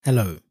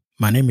Hello,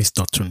 my name is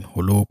Dotun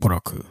Holo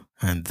Poroku,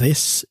 and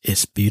this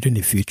is Building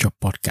the Future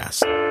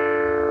podcast.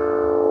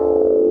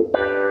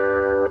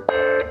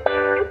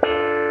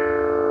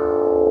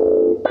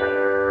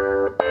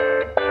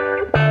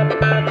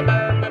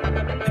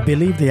 I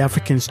believe the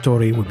African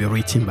story will be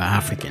written by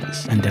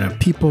Africans, and there are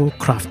people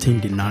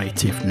crafting the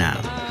narrative now.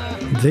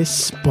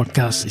 This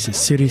podcast is a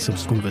series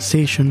of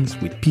conversations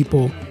with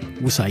people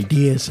whose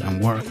ideas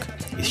and work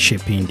is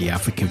shaping the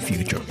African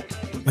future.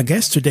 My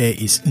guest today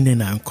is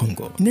Nnenna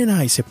Nkongo.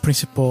 Nnenna is a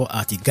principal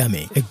at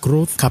Igame, a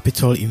growth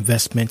capital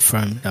investment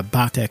firm that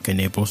biotech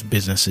enables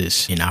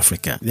businesses in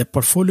Africa. Their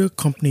portfolio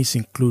companies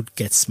include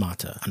Get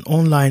Smarter, an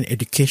online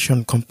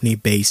education company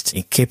based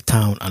in Cape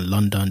Town and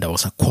London that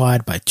was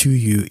acquired by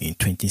 2U in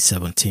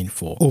 2017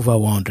 for over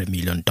 $100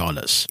 million.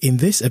 In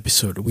this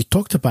episode, we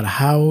talked about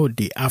how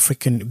the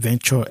African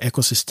venture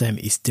ecosystem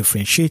is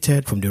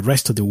differentiated from the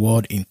rest of the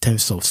world in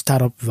terms of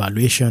startup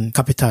valuation,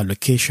 capital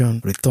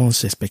allocation,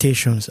 returns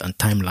expectations, and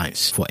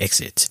timelines for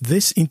exit.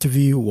 This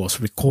interview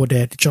was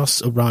recorded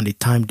just around the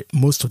time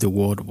most of the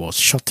world was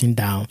shutting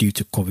down due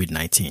to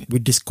COVID-19. We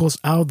discussed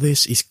how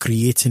this is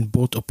creating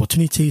both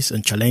opportunities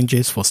and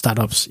challenges for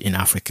startups in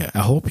Africa. I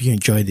hope you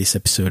enjoyed this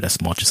episode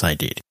as much as I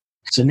did.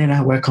 So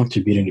Nnenna, welcome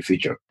to Building the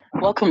Future.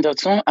 Welcome,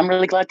 Dotun. I'm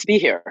really glad to be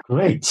here.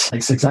 Great.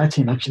 It's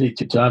exciting actually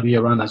to have you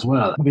around as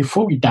well.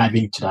 Before we dive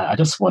into that, I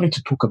just wanted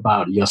to talk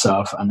about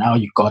yourself and how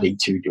you got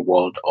into the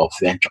world of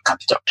venture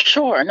capital.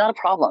 Sure, not a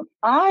problem.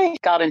 I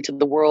got into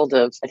the world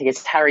of, I think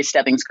it's Harry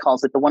Stebbings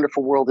calls it the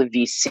wonderful world of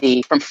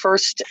VC. From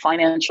first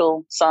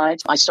financial side,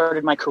 I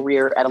started my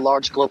career at a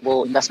large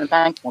global investment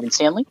bank, Morgan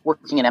Stanley,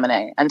 working in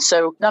M&A. And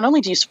so not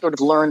only do you sort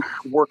of learn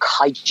work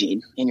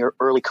hygiene in your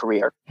early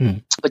career,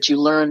 but you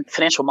learn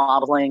financial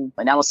modeling,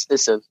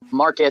 analysis of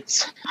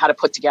markets, how to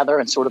put together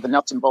and sort of the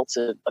nuts and bolts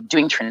of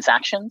doing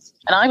transactions.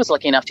 And I was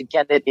lucky enough to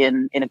get it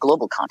in a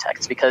global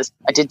context because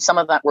I did some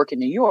of that work in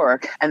New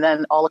York and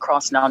then all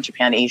across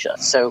non-Japan Asia.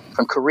 So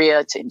from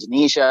Korea to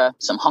Indonesia,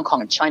 some Hong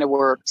Kong and China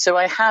work. So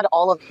I had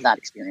all of that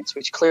experience,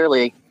 which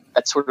clearly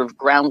that sort of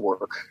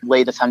groundwork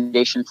laid the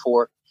foundation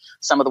for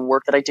some of the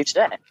work that I do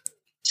today.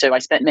 So I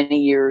spent many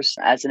years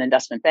as an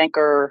investment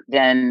banker,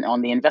 then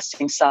on the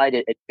investing side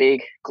at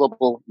big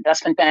global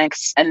investment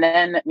banks, and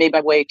then made my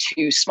way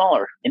to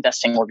smaller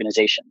investing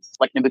organizations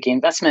like Nabuki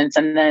Investments,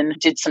 and then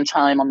did some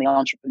time on the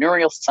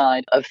entrepreneurial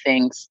side of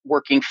things,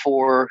 working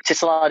for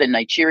Tislat in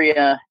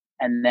Nigeria,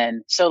 and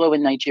then Solo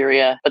in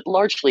Nigeria, but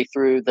largely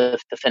through the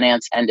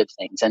finance end of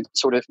things and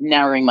sort of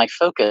narrowing my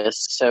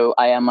focus. So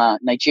I am a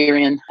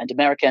Nigerian and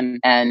American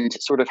and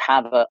sort of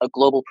have a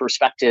global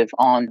perspective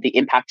on the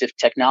impact of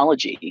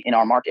technology in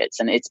our markets.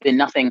 And it's been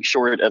nothing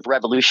short of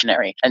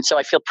revolutionary. And so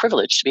I feel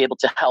privileged to be able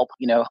to help,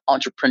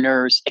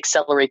 entrepreneurs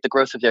accelerate the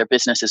growth of their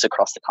businesses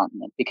across the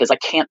continent, because I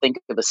can't think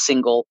of a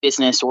single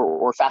business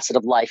or facet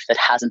of life that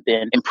hasn't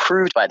been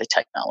improved by the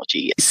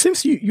technology. It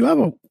seems you have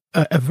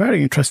a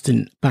very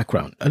interesting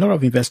background. A lot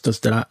of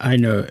investors that I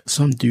know,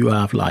 some do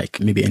have like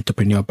maybe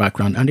entrepreneurial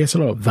background, and there's a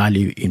lot of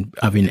value in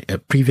having a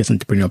previous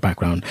entrepreneurial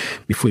background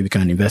before you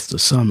become an investor.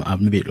 Some have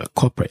maybe like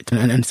corporate,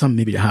 and some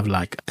maybe have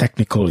like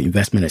technical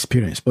investment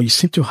experience. But you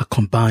seem to have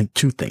combined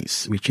two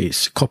things, which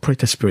is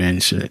corporate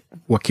experience,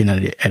 working at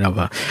the head of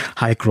a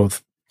high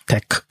growth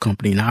tech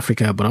company in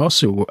Africa, but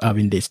also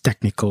having this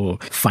technical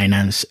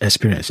finance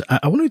experience.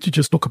 I wanted to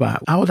just talk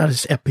about how that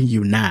is helping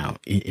you now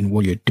in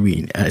what you're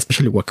doing,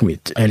 especially working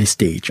with early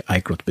stage high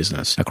growth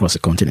business across the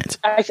continent.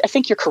 I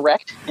think you're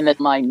correct in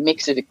that my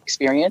mix of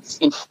experience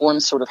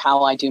informs sort of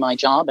how I do my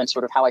job and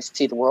sort of how I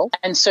see the world.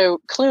 And so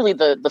clearly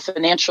the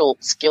financial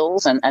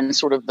skills and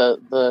sort of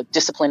the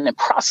discipline and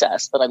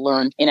process that I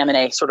learned in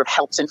M&A sort of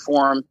helps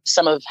inform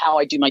some of how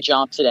I do my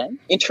job today.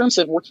 In terms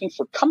of working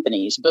for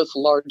companies, both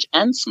large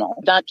and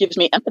small, that gives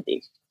me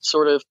empathy.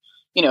 Sort of,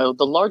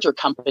 the larger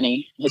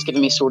company has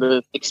given me sort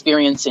of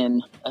experience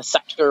in a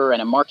sector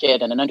and a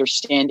market and an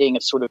understanding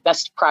of sort of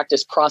best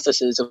practice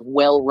processes of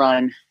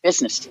well-run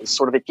businesses.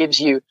 Sort of it gives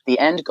you the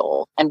end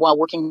goal. And while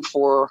working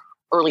for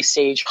early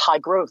stage, high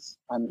growth,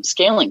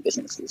 scaling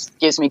businesses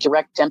gives me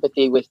direct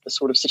empathy with the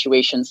sort of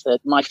situations that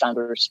my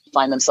founders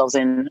find themselves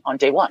in on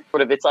day one.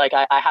 Sort of, it's like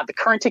I have the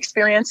current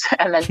experience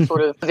and then sort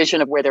of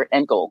vision of where their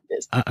end goal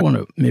is. I want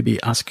to maybe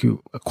ask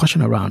you a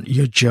question around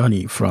your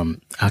journey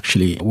from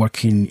actually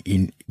working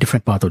in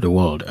different parts of the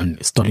world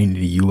and studying in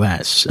the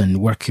US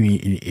and working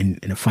in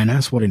the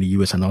finance world in the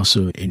US and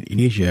also in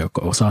Asia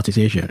or Southeast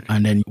Asia.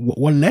 And then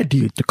what led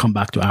you to come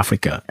back to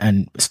Africa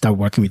and start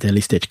working with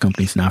early stage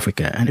companies in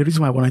Africa? And the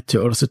reason why I wanted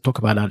to also talk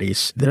about that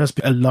is there has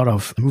been a lot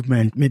of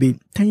movement maybe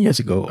 10 years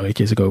ago or 8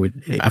 years ago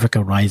with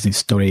Africa Rising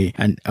story.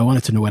 And I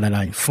wanted to know whether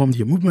that informed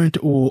your movement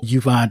or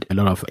you've had a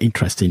lot of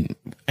interest in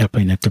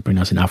helping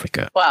entrepreneurs in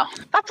Africa. Wow,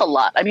 that's a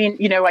lot. I mean,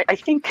 I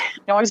think,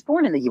 I was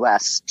born in the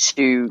US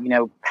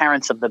to,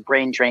 parents of the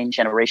brain drain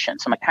generation.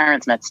 So my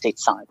parents met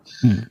stateside.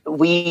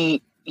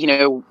 We,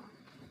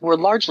 were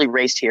largely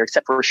raised here,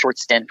 except for a short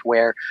stint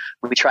where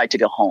we tried to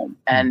go home.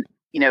 And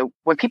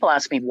when people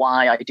ask me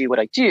why I do what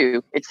I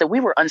do, it's that we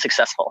were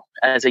unsuccessful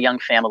as a young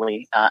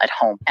family at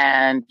home.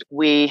 And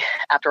we,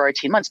 after our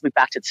 18 months, moved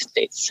back to the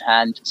States.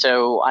 And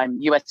so I'm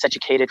U.S.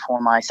 educated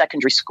for my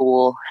secondary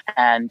school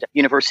and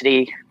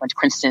university, went to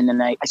Princeton,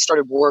 and I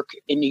started work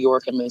in New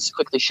York and was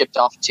quickly shipped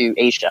off to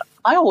Asia.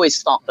 I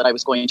always thought that I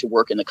was going to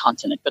work in the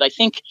continent, but I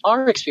think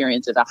our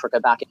experience of Africa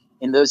back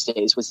in those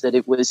days was that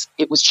it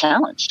was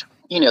challenged.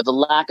 The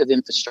lack of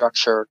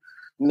infrastructure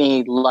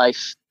made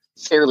life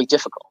fairly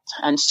difficult.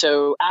 And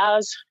so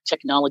as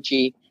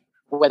technology,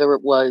 whether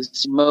it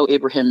was Mo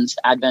Ibrahim's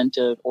advent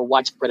of or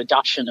widespread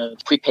adoption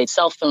of prepaid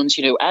cell phones,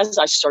 as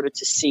I started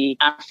to see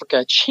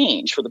Africa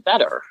change for the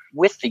better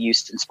with the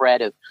use and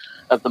spread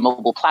of the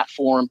mobile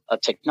platform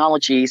of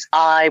technologies,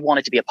 I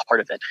wanted to be a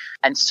part of it.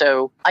 And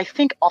so I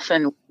think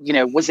often,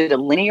 was it a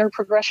linear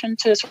progression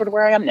to sort of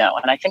where I am now?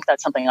 And I think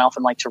that's something I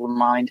often like to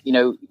remind,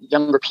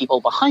 younger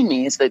people behind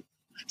me is that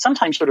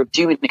sometimes sort of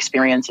do an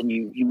experience and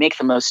you make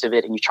the most of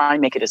it and you try and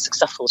make it as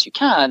successful as you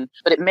can,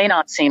 but it may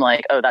not seem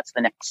like, oh, that's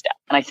the next step.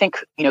 And I think,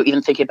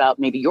 even thinking about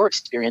maybe your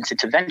experience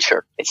into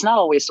venture, it's not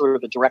always sort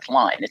of a direct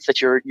line. It's that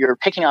you're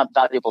picking up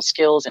valuable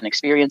skills and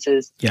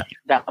experiences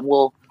that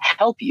will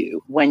help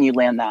you when you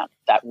land that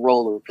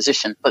role or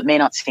position, but may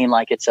not seem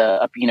like it's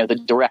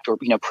the direct or,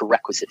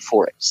 prerequisite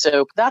for it.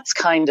 So that's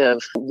kind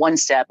of one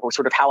step or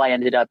sort of how I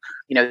ended up,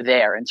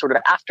 there. And sort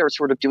of after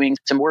sort of doing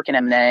some work in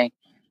M&A,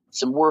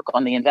 some work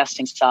on the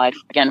investing side,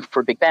 again, for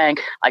a big bank,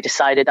 I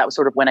decided that was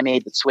sort of when I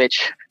made the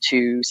switch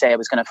to say I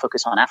was going to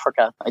focus on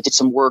Africa. I did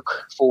some work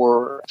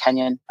for a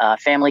Kenyan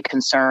family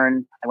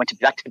concern. I went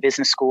back to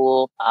business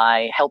school.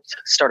 I helped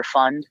start a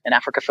fund, an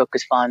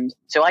Africa-focused fund.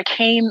 So I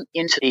came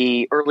into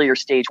the earlier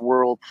stage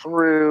world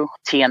through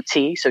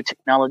TMT, so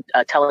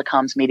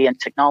telecoms, media, and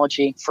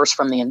technology, first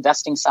from the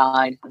investing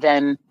side,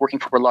 then working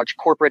for a large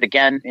corporate,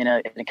 again, in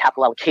a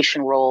capital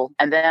allocation role,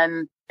 and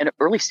then an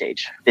early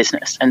stage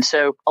business. And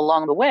so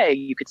along the way,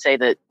 you could say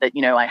that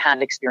I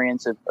had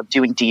experience of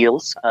doing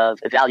deals, of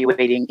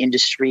evaluating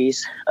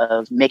industries,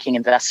 of making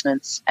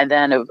investments, and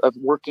then of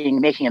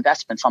making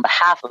investments on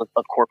behalf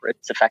of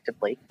corporates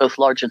effectively, both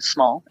large and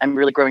small, and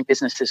really growing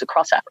businesses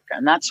across Africa.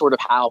 And that's sort of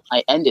how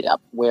I ended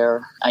up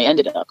where I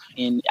ended up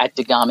at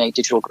Degame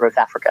Digital Growth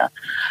Africa,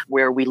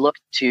 where we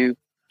looked to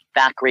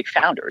back great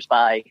founders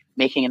by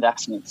making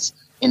investments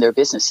in their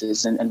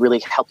businesses and really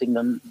helping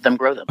them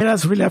grow them.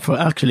 That's really helpful,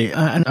 actually.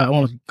 And I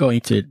want to go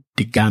into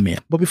Degame.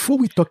 But before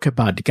we talk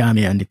about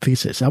Degame and the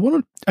thesis, I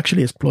want to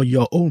actually explore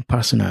your own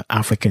personal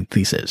African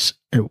thesis.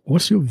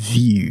 What's your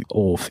view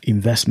of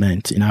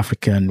investment in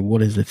Africa, and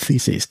what is the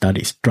thesis that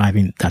is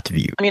driving that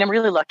view? I mean, I'm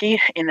really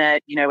lucky in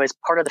that, as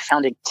part of the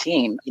founding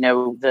team,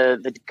 the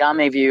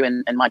Degame view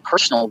and my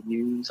personal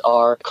views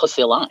are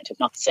closely aligned, if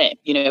not the same.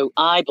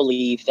 I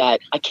believe that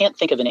I can't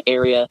think of an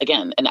area,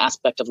 again, an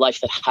aspect of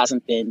life that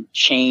hasn't been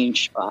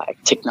changed by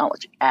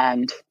technology.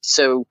 And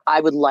so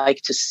I would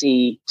like to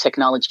see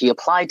technology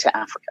applied to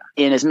Africa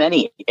in as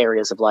many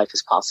areas of life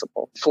as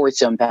possible for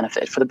its own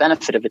benefit, for the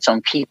benefit of its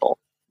own people.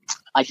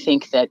 I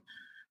think that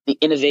the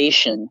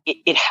innovation,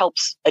 it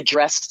helps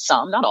address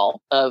some, not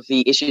all, of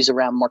the issues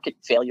around market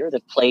failure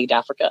that plagued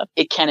Africa.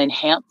 It can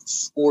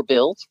enhance or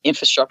build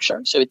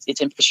infrastructure, so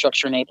it's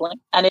infrastructure enabling,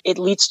 and it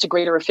leads to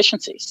greater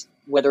efficiencies,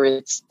 whether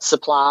it's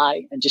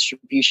supply and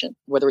distribution,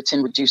 whether it's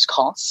in reduced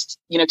costs.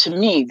 To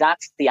me,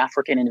 that's the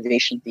African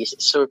innovation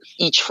thesis. So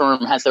each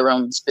firm has their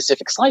own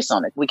specific slice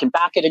on it. We can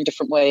back it in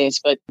different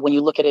ways, but when I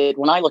look at it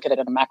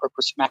at a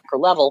macro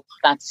level,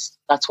 that's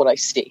what I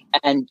see.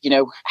 And,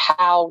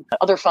 how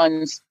other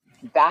funds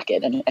back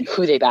it and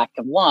who they back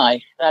and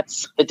why,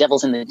 that's the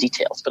devil's in the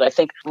details. But I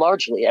think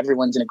largely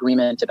everyone's in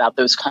agreement about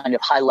those kind of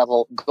high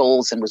level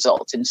goals and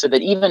results. And so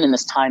that even in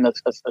this time of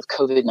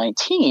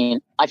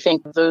COVID-19, I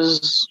think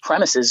those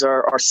premises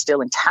are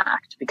still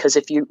intact, because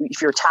if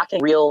you're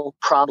attacking real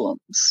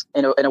problems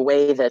in a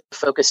way that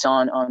focused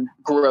on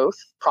growth,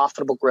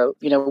 profitable growth,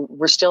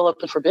 we're still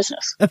open for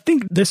business. I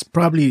think this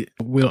probably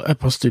will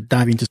help us to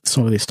dive into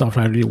some of the stuff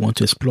I really want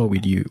to explore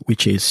with you,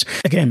 which is,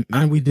 again,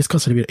 and we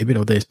discussed a bit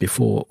of this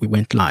before we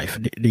went live,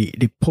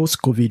 the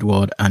post-COVID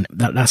world, and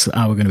that's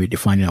how we're going to be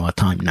defining our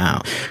time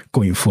now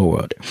going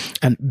forward.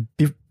 And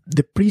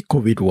the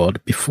pre-COVID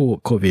world, before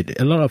COVID,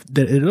 a lot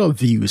of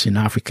views in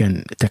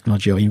African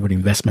technology or even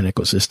investment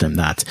ecosystem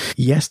that,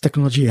 yes,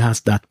 technology has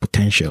that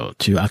potential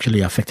to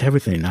actually affect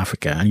everything in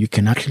Africa, and you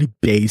can actually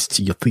base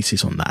your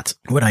thesis on that,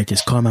 whether it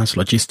is commerce,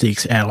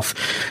 logistics, health,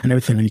 and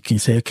everything. And you can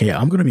say, okay,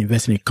 I'm going to be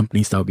investing in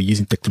companies that will be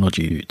using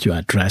technology to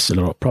address a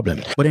lot of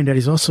problems. But then there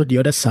is also the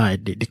other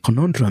side. The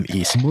conundrum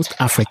is most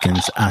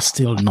Africans are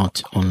still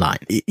not online.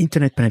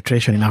 Internet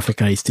penetration in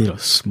Africa is still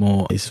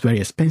small. It's very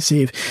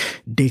expensive.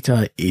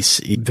 Data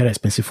is very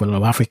expensive for a lot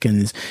of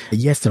Africans.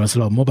 Yes, there was a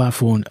lot of mobile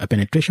phone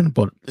penetration,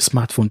 but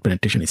smartphone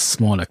penetration is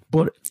smaller.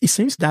 But it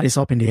seems that is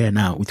up in the air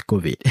now with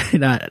COVID.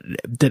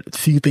 There are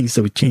few things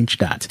that would change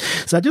that.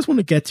 So I just want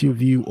to get your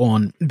view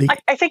on the...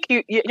 I think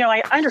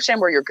I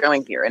understand where you're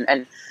going here.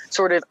 And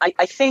sort of,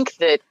 I think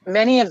that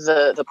many of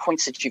the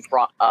points that you've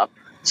brought up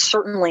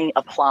certainly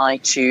apply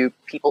to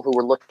people who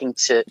are looking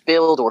to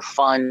build or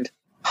fund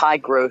high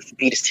growth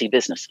B2C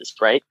businesses,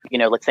 right?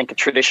 Let's think of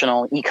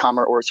traditional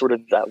e-commerce or sort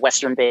of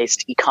Western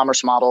based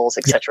e-commerce models,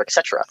 et cetera, et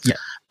cetera. Yeah.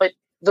 But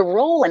the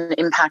role and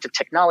impact of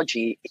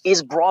technology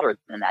is broader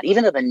than that.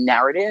 Even though the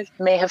narrative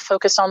may have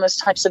focused on those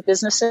types of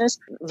businesses,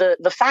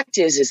 the fact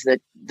is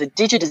that the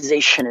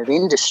digitization of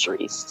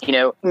industries,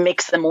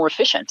 makes them more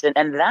efficient.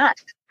 And that,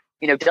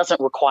 doesn't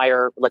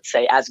require, let's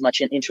say, as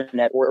much in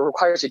internet, or it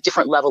requires a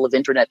different level of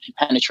internet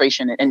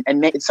penetration. And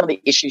some of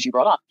the issues you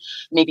brought up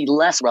may be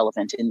less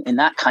relevant in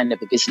that kind of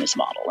a business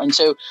model. And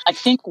so I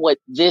think what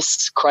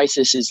this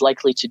crisis is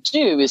likely to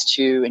do is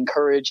to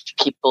encourage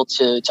people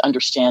to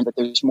understand that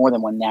there's more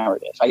than one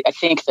narrative. I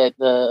think that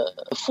the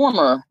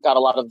former got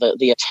a lot of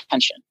the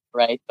attention,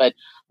 right? But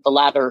the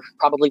latter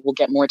probably will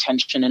get more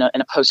attention in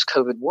a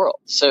post-COVID world.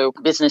 So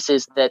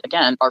businesses that,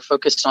 again, are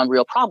focused on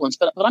real problems.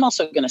 But I'm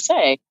also going to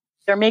say,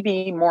 there may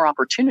be more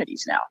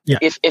opportunities now. Yeah.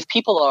 If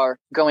people are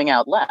going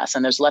out less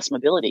and there's less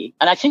mobility.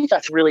 And I think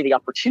that's really the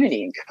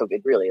opportunity in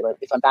COVID, really,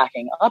 if I'm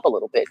backing up a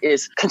little bit,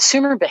 is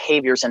consumer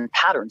behaviors and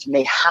patterns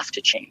may have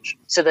to change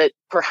so that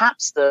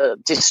perhaps the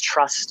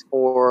distrust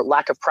or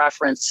lack of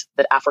preference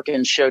that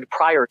Africans showed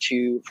prior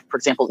to, for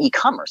example,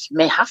 e-commerce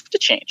may have to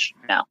change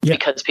now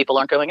because people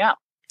aren't going out.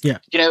 Yeah.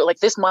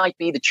 This might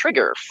be the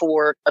trigger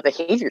for a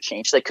behavior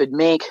change that could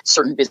make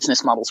certain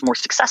business models more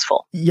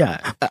successful.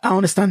 Yeah, I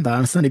understand that. I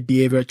understand the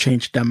behavior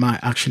change that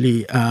might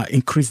actually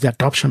increase the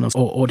adoption of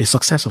or the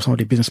success of some of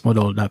the business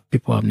model that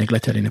people have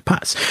neglected in the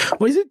past.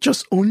 Or is it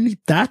just only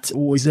that,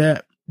 or is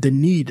there the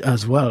need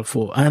as well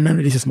for, and I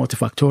know this is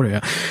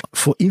multifactorial,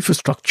 for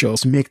infrastructure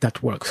to make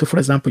that work? So, for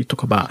example, you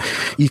talk about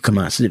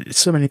e-commerce. There's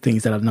so many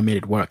things that have not made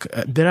it work.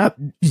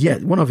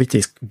 One of it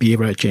is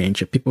behavioral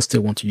change. People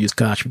still want to use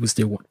cash.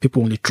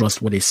 People only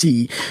trust what they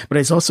see. But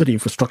there's also the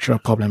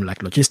infrastructural problem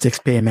like logistics,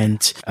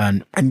 payment,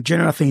 and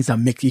general things that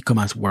make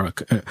e-commerce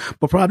work.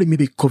 But probably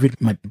maybe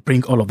COVID might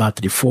bring all of that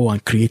to the fore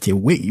and create a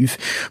wave.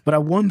 But I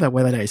wonder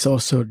whether there is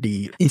also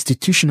the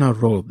institutional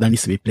role that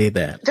needs to be played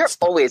there. There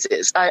always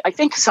is. I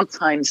think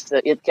sometimes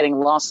it getting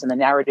lost in the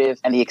narrative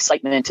and the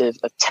excitement of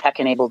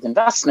tech-enabled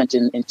investment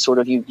in sort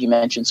of, you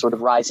mentioned sort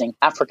of rising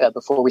Africa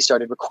before we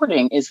started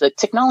recording, is that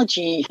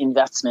technology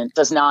investment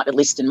does not, at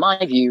least in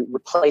my view,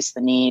 replace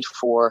the need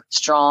for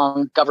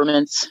strong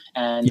governments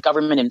and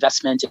government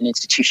investment in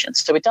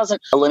institutions. So it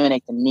doesn't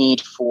eliminate the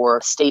need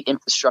for state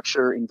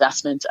infrastructure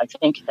investment. I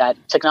think that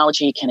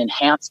technology can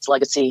enhance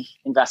legacy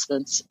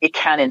investments. It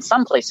can, in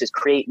some places,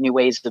 create new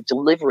ways of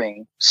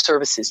delivering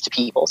services to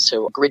people.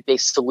 So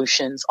grid-based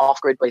solutions,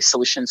 off-grid-based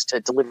solutions to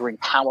delivering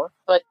power,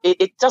 but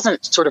it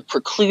doesn't sort of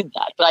preclude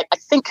that. But I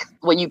think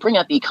when you bring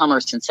up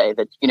e-commerce and say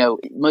that,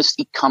 most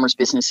e-commerce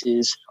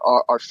businesses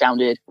are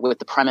founded with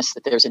the premise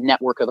that there's a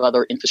network of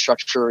other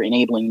infrastructure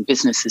enabling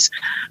businesses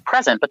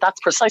present, but that's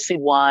precisely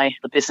why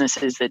the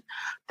businesses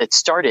that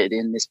started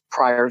in this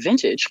prior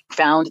vintage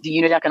found the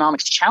unit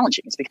economics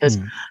challenging. It's because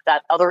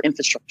that other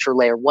infrastructure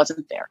layer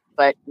wasn't there.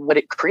 But what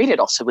it created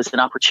also was an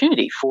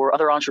opportunity for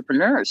other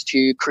entrepreneurs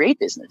to create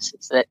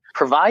businesses that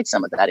provide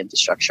some of that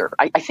infrastructure.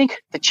 I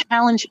think the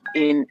challenge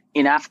in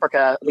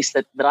Africa, at least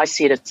that I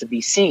see it as a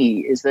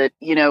VC, is that,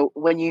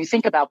 when you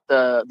think about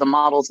the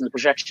models and the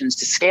projections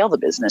to scale the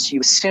business,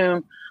 you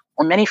assume,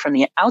 or many from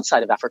the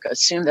outside of Africa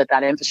assume that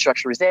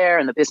infrastructure is there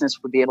and the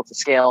business would be able to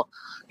scale,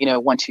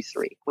 1, 2,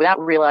 3, without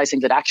realizing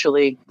that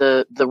actually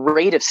the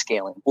rate of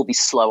scaling will be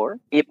slower.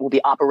 It will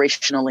be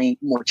operationally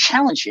more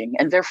challenging,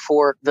 and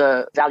therefore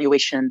the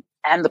valuation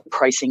and the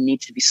pricing need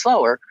to be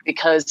slower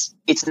because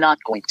it's not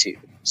going to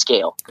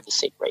scale at the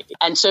same rate.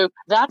 And so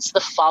that's the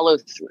follow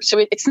through.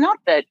 So it's not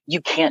that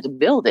you can't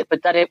build it,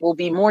 but that it will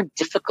be more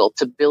difficult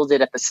to build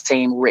it at the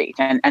same rate.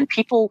 And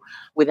people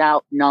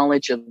without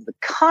knowledge of the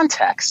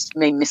context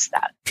may miss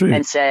that. True.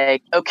 And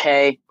say,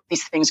 okay,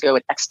 these things go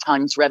at X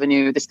times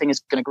revenue. This thing is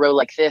going to grow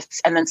like this.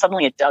 And then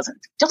suddenly it doesn't.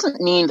 It doesn't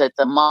mean that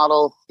the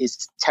model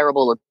is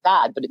terrible or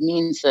bad, but it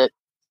means that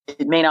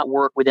it may not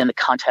work within the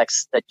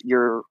context that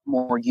you're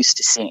more used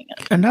to seeing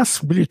it. And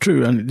that's really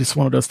true. And it's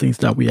one of those things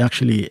that we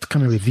actually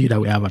kind of review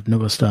that we have at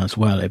Novastar as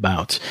well,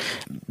 about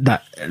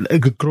that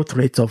growth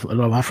rates of a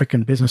lot of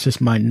African businesses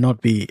might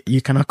not be,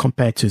 you cannot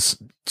compare to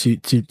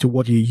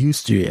what you're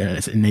used to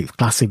in a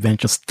classic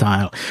venture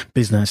style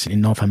business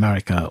in North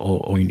America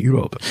or in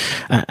Europe.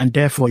 And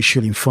therefore it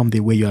should inform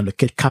the way you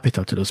allocate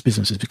capital to those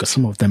businesses, because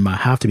some of them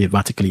might have to be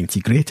vertically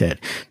integrated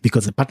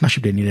because the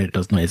partnership they needed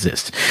does not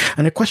exist.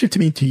 And the question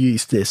to you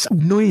is this: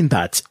 knowing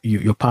that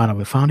you're part of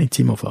a founding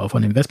team of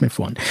an investment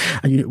fund,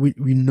 and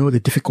we know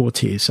the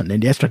difficulties and then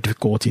the extra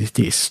difficulties it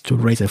is to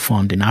raise a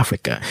fund in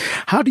Africa,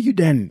 how do you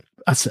then,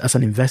 as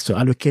an investor,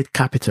 allocate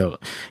capital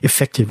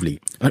effectively,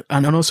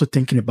 and also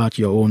thinking about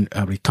your own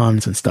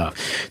returns and stuff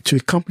to a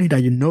company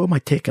that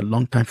might take a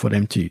long time for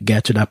them to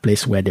get to that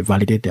place where they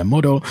validate their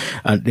model,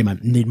 and they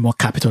might need more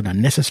capital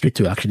than necessary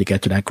to actually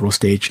get to that growth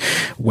stage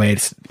where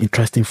it's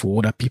interesting for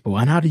other people?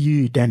 And how do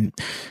you then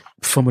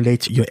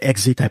formulate your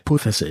exit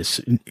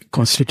hypothesis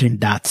considering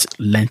that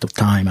length of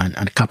time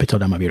and capital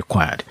that might be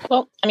required?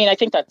 Well, I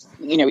think that's,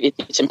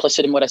 it's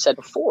implicit in what I said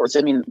before.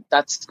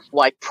 That's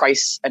why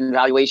price and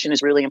valuation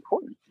is really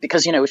important.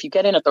 Because, if you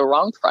get in at the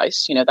wrong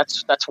price,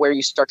 that's where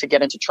you start to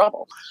get into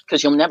trouble,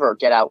 because you'll never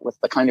get out with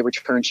the kind of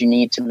returns you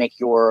need to make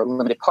your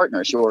limited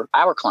partners,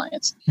 our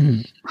clients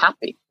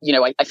happy.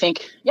 I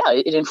think,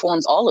 it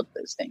informs all of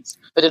those things,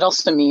 but it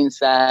also means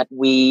that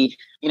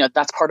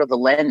that's part of the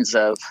lens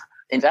of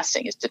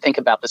investing, is to think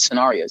about the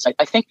scenarios.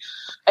 I think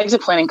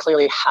exit planning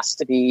clearly has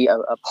to be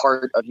a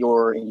part of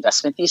your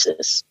investment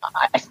thesis.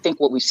 I think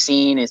what we've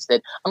seen is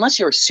that unless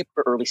you're a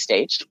super early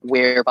stage,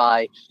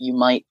 whereby you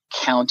might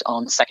count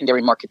on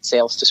secondary market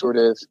sales to sort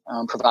of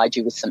provide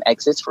you with some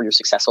exits for your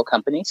successful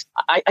companies,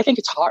 I think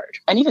it's hard.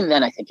 And even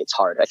then, I think it's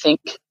hard. I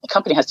think the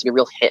company has to be a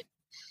real hit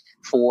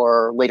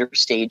for later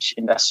stage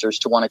investors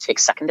to want to take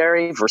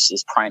secondary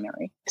versus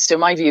primary. So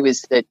my view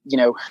is that,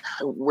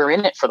 we're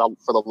in it for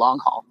the long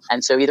haul.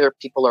 And so either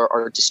people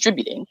are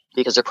distributing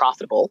because they're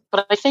profitable,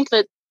 but I think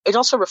that it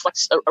also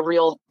reflects a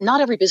real,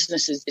 not every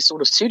business is sort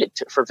of suited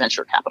for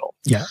venture capital.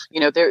 Yeah.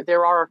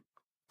 There are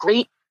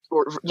great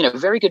or,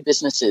 very good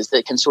businesses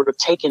that can sort of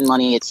take in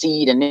money at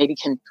seed and maybe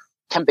can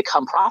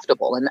become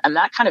profitable. And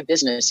that kind of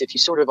business, if you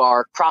sort of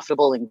are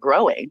profitable and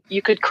growing,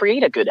 you could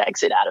create a good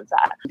exit out of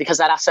that, because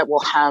that asset will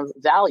have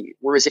value.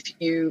 Whereas if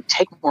you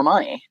take more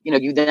money,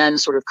 you then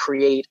sort of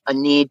create a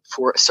need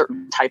for a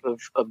certain type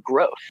of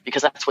growth,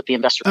 because that's what the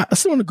investor... I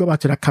still want to go back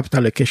to that capital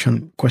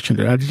allocation question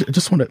there. I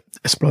just want to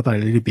explore that a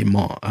little bit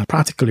more.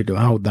 Practically,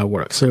 how that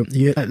works. So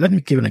let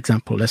me give an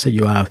example. Let's say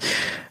you have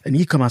an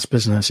e-commerce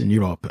business in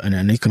Europe and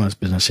an e-commerce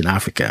business in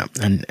Africa,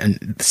 and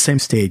the same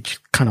stage,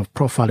 kind of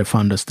profile the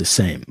founders the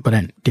same, but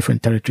then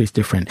different territories,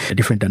 different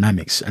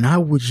dynamics. And how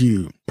would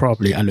you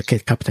probably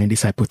allocate capital in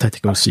this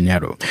hypothetical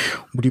scenario?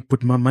 Would you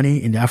put more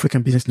money in the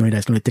African business, knowing that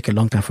it's going to take a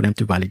long time for them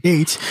to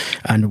validate?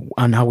 And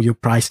how will you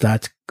price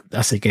that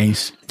as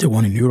against the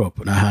one in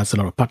Europe that has a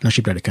lot of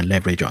partnership that they can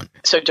leverage on?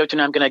 So, Dr.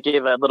 I'm going to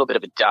give a little bit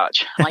of a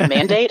dodge. My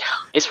mandate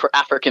is for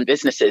African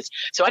businesses.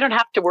 So I don't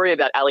have to worry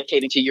about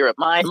allocating to Europe.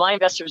 My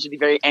investors would be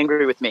very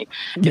angry with me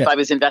if I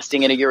was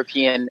investing in a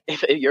European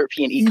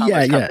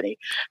e-commerce company,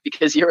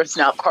 because Europe's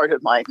not part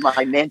of my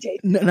mandate.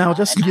 Now,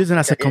 just using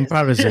as a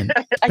comparison.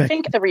 I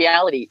think the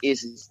reality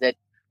is that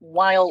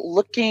while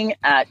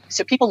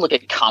so people look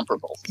at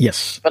comparables.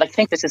 Yes. But I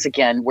think this is,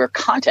 again, where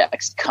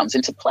context comes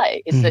into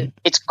play. Is that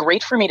it's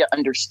great for me to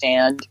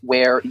understand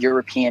where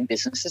European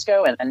businesses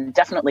go. And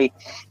definitely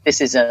this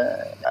is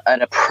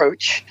an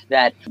approach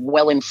that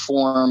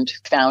well-informed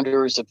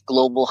founders of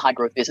global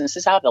high-growth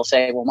businesses have. They'll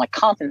say, well, my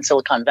comp in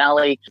Silicon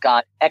Valley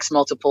got X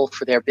multiple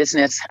for their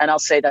business. And I'll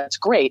say, that's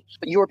great,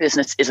 but your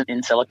business isn't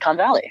in Silicon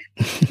Valley,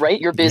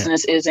 right? Your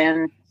business is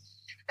in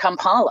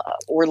Kampala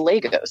or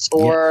Lagos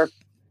or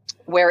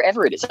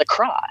wherever it is,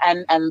 Accra.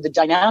 And the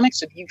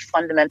dynamics of you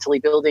fundamentally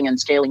building and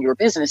scaling your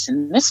business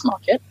in this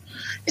market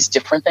is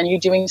different than you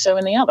doing so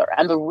in the other.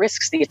 And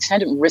the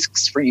attendant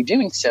risks for you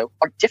doing so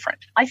are different.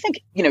 I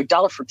think,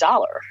 dollar for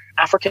dollar,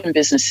 African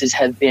businesses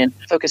have been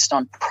focused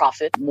on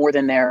profit more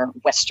than their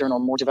Western or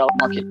more developed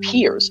market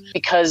peers,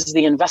 because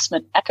the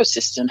investment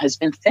ecosystem has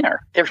been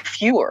thinner. There are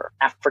fewer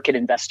African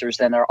investors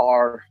than there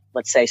are,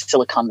 let's say,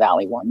 Silicon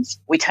Valley ones.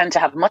 We tend to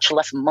have much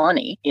less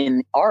money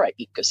in our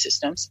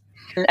ecosystems.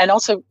 And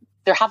also,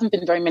 there haven't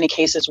been very many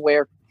cases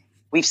where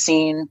we've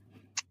seen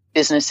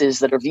businesses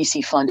that are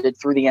VC funded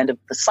through the end of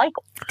the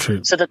cycle. True.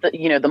 So that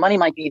the money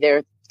might be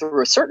there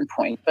through a certain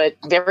point, but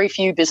very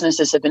few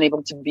businesses have been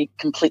able to be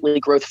completely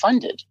growth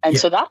funded. And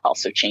so that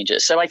also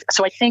changes. So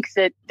I think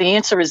that the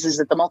answer is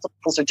that the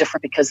multiples are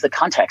different because the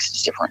context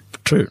is different.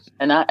 True.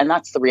 And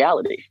that's the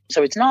reality.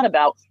 So it's not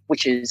about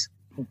which is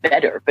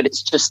better, but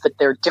it's just that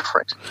they're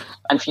different.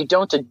 And if you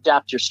don't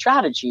adapt your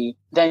strategy,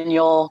 then you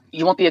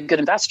won't be a good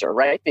investor,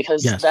 right?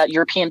 Because that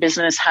European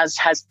business has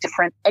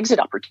different exit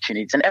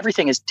opportunities, and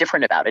everything is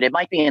different about it. It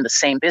might be in the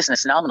same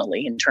business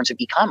nominally in terms of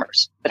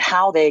e-commerce, but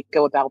how they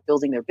go about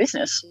building their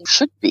business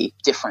should be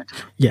different.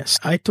 Yes,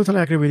 I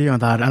totally agree with you on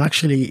that. And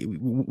actually,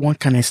 one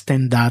can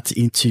extend that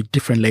into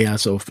different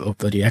layers of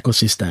the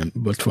ecosystem,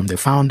 but from the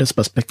founders'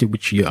 perspective,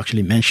 which you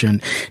actually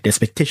mentioned, the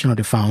expectation of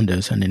the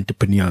founders and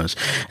entrepreneurs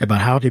about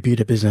how they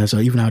build a business,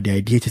 or even how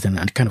they ideate it, and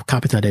the kind of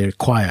capital they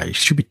require, it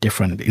should be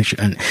different,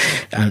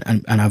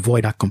 and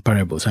avoid that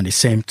comparables. And the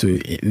same to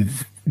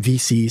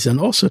VCs and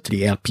also to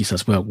the LPs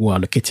as well, who are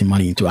allocating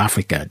money into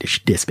Africa.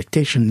 The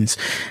expectations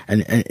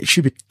and it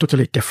should be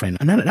totally different.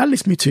 And that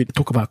leads me to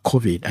talk about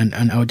COVID.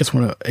 And I just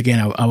want to, again,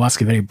 I'll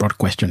ask a very broad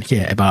question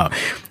here about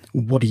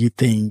what do you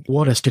think?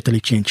 What has totally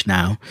changed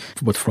now,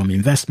 both from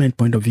investment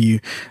point of view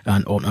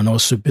and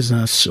also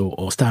business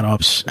or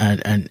startups?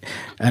 And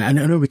I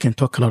know we can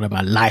talk a lot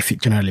about life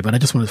generally, but I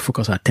just want to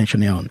focus our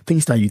attention on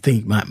things that you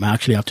think might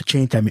actually have to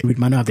change. I mean, we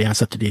might not have the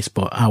answer to this,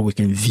 but how we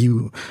can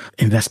view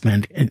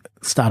investment and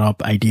startup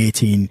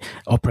ideating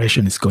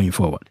operations going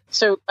forward.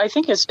 So I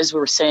think as we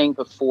were saying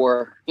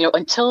before,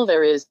 until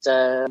there is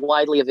a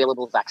widely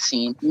available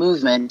vaccine,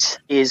 movement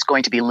is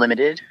going to be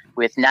limited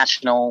with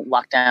national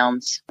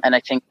lockdowns. And I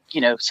think,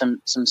 some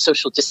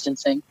social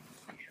distancing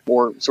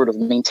or sort of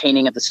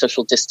maintaining of the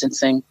social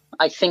distancing.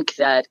 I think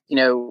that,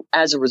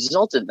 as a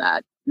result of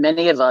that,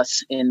 many of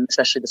us in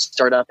especially the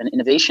startup and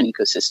innovation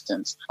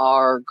ecosystems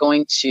are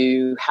going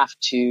to have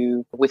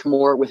to, with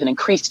an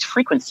increased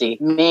frequency,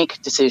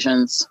 make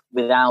decisions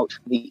without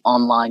the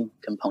online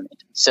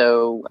component.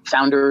 So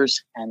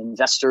founders and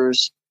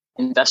investors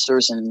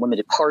and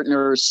limited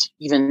partners,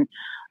 even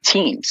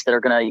teams that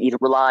are going to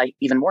rely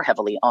even more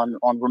heavily on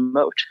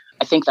remote.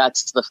 I think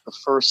that's the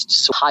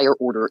first higher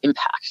order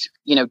impact.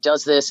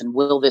 Does this and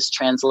will this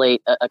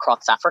translate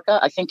across Africa?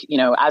 I think,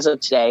 as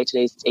of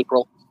today's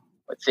April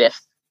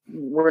 5th,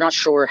 we're not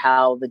sure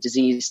how the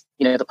disease,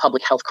 the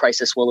public health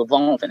crisis will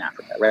evolve in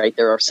Africa, right?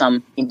 There are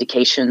some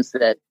indications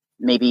that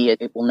maybe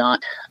it will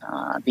not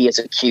be as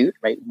acute,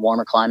 right?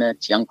 Warmer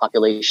climates, young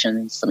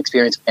populations, some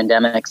experience with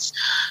pandemics.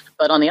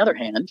 But on the other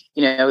hand,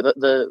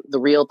 the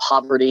real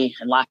poverty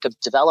and lack of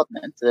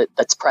development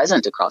that's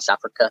present across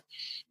Africa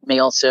may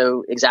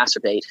also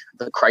exacerbate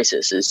the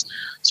crisis as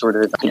sort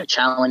of,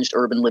 challenged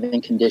urban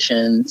living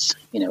conditions,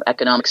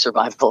 economic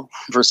survival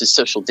versus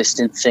social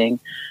distancing.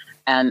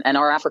 And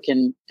our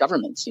African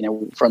governments,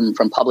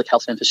 from public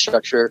health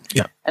infrastructure,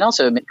 and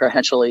also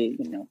potentially,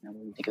 when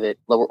we think of it,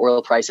 lower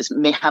oil prices,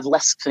 may have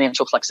less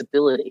financial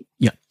flexibility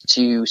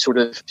to sort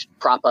of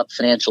prop up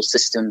financial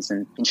systems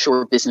and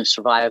ensure business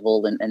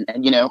survival. And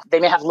they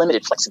may have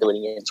limited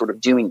flexibility in sort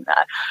of doing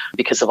that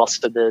because of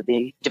also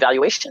the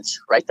devaluations,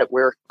 right, that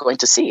we're going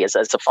to see as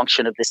a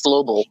function of this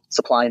global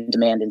supply and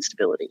demand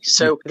instability.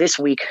 So this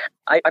week,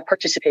 I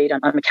participate.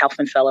 I'm a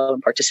Kaufman Fellow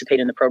and participate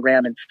in the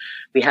program. And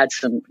we had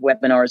some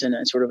webinars and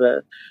sort of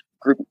a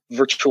group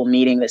virtual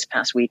meeting this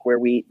past week where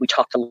we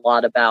talked a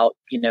lot about,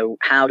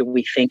 how do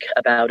we think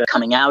about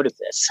coming out of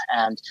this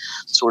and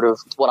sort of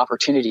what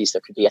opportunities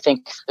there could be. I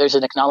think there's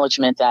an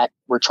acknowledgement that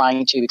we're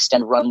trying to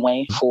extend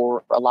runway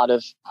for a lot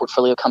of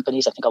portfolio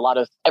companies. I think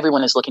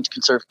everyone is looking to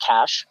conserve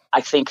cash. I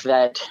think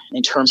that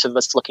in terms of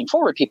us looking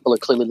forward, people are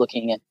clearly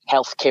looking at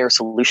healthcare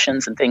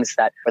solutions and things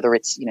that, whether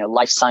it's,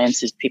 life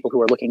sciences, people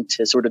who are looking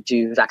to sort of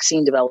do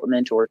vaccine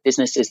development or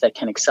businesses that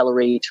can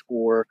accelerate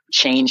or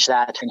change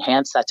that,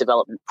 enhance that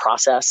development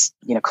process.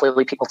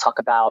 Clearly people talk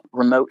about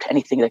remote,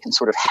 anything that can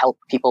sort of help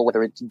people,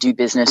 whether it's do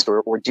business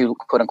or do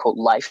quote unquote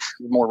life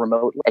more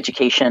remote,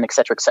 education, et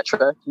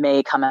cetera,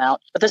 may come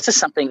out. But this is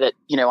something that,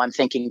 I'm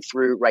thinking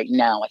through right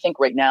now. I think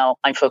right now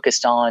I'm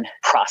focused on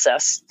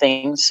process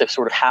things. So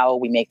sort of how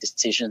we make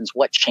decisions,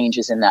 what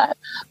changes in that.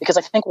 Because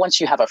I think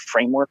once you have a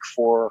framework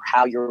for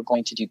how you're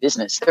going to do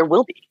business, there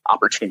will be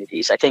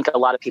opportunities. I think a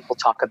lot of people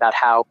talk about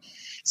how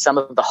some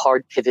of the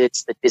hard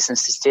pivots that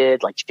businesses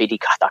did, like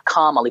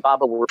JD.com,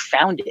 Alibaba, were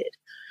founded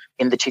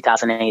in the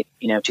 2008,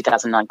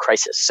 2009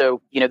 crisis.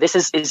 So, this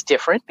is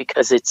different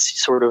because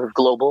it's sort of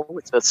global.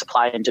 It's both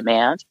supply and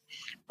demand,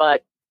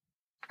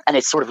 and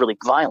it's sort of really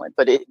violent,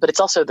 but it's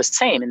also the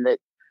same in that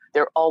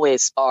there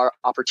always are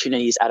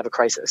opportunities out of a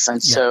crisis.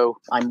 And so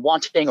I'm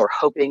wanting or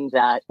hoping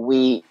that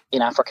we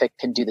in Africa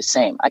can do the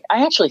same. I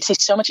actually see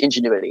so much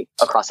ingenuity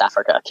across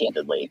Africa,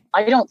 candidly.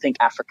 I don't think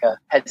Africa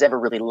has ever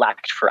really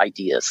lacked for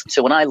ideas.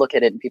 So when I look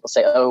at it and people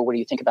say, oh, what do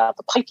you think about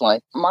the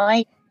pipeline?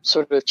 My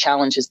sort of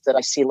challenge is that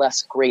I see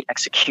less great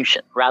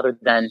execution rather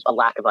than a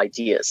lack of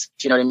ideas.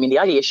 Do you know what I mean? The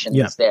ideation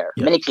is there.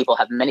 Many people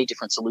have many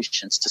different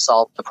solutions to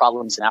solve the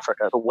problems in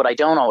Africa. But what I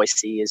don't always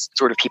see is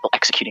sort of people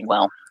executing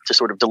well to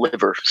sort of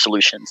deliver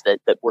solutions that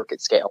work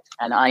at scale.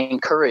 And I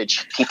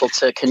encourage people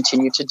to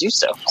continue to do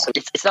so. So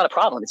it's not a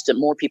problem. It's that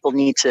more people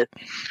need to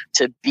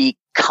be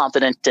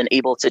confident and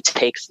able to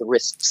take the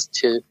risks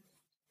to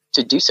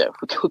do so,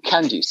 who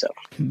can do so.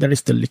 There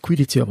is the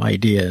liquidity of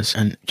ideas,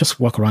 and just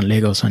walk around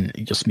Lagos and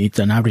you just meet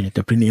an average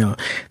entrepreneur.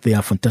 They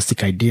have a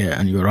fantastic idea,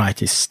 and you're right,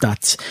 it's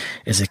that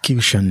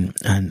execution,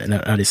 and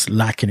that is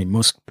lacking in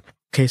most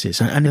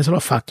cases. And there's a lot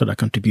of factors that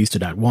contributes to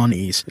that. One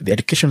is the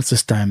education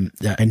system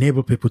that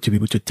enable people to be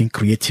able to think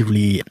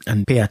creatively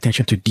and pay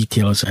attention to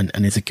details and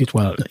execute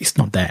well. It's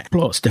not there.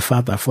 Plus the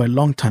fact that for a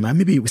long time, and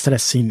maybe we started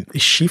seeing a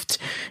shift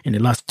in the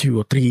last 2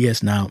 or 3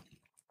 years now,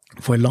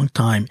 for a long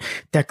time,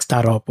 tech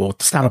startup or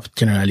startup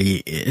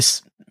generally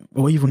is,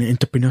 or even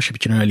entrepreneurship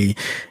generally,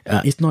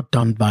 is not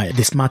done by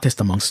the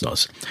smartest amongst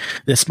us.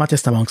 The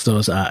smartest amongst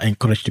us are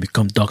encouraged to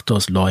become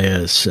doctors,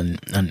 lawyers, and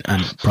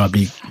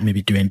probably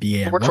maybe do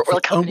MBA and work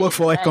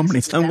for oil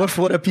companies and work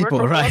for other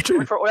people, right?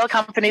 Work for oil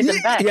companies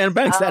and banks. Yeah, and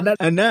banks.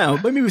 And now,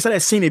 maybe we started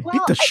seeing a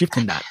bit of shift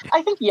in that.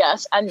 I think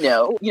yes and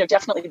no.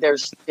 Definitely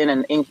there's been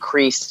an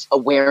increased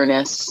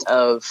awareness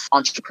of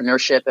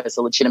entrepreneurship as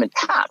a legitimate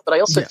path. But I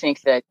also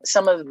think that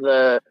some of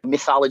the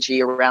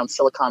mythology around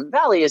Silicon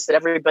Valley is that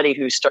everybody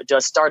who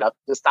does startup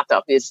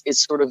is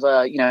sort of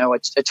a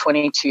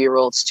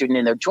 22-year-old student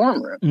in their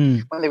dorm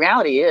room. When the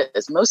reality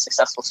is most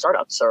successful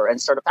startups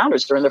and startup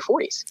founders are in their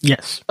 40s.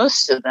 Yes.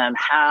 Most of them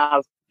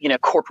have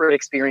corporate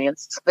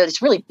experience, but it's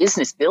really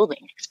business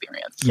building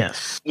experience.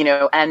 Yes.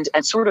 And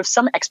sort of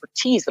some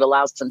expertise that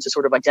allows them to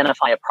sort of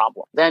identify a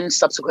problem, then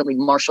subsequently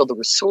marshal the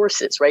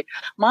resources, right?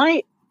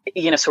 My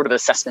sort of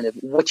assessment of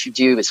what you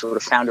do as sort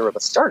of founder of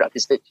a startup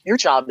is that your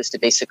job is to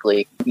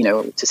basically,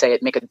 to say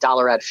it, make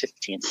 $1 out of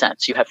 15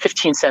 cents. You have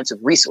 15 cents of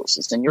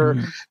resources and your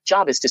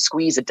job is to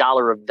squeeze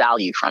 $1 of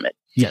value from it.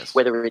 Yes.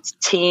 Whether it's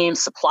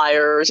teams,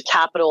 suppliers,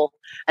 capital.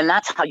 And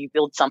that's how you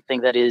build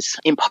something that is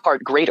in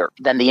part greater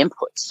than the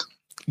inputs.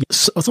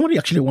 So somebody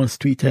actually once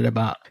tweeted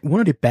about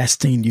one of the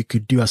best things you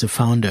could do as a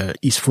founder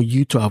is for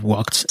you to have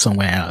worked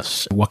somewhere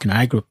else, work in an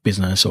agro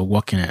business or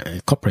work in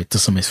a corporate to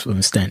some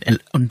extent, and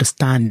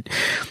understand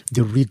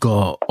the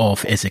rigor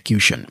of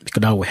execution, because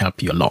that will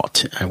help you a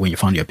lot when you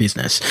found your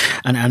business.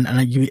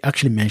 And you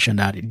actually mentioned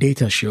that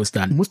data shows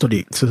that most of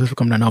the successful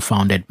companies are now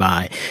founded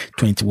by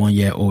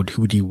 21-year-old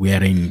hoodie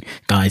wearing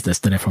guys that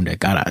started from their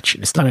garage.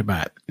 They started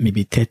by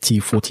maybe 30,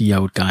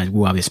 40-year-old guys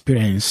who have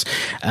experience,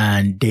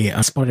 and they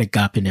spotted a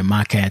gap in the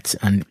market,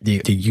 and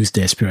they use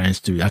their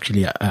experience to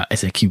actually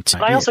execute.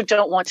 But I also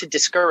don't want to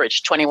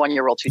discourage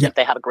 21-year-olds who think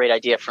they have a great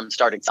idea from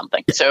starting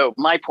something. So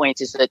my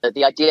point is that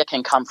the idea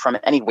can come from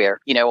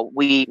anywhere. You know,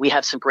 we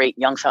have some great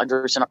young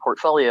founders in our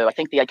portfolio. I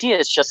think the idea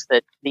is just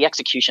that the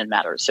execution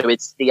matters. So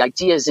it's the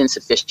idea is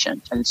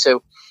insufficient. And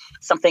so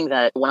something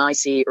that when I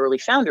see early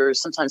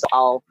founders, sometimes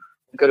I'll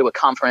go to a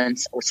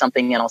conference or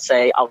something and I'll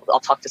say,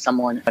 I'll talk to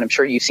someone, and I'm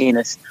sure you've seen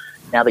this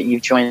now that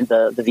you've joined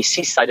the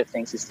VC side of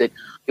things, is that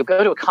you'll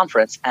go to a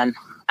conference and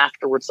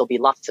afterwards there'll be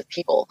lots of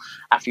people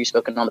after you've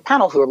spoken on the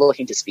panel who are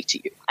looking to speak to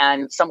you.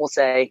 And some will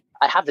say,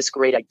 I have this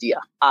great idea.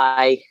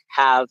 I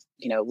have,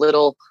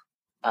 little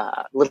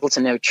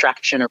to no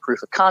traction or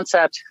proof of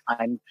concept.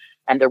 And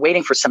they're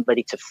waiting for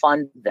somebody to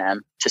fund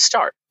them to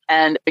start.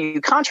 And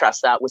you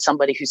contrast that with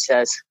somebody who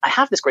says, I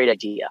have this great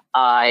idea.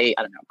 I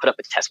don't know, put up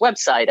a test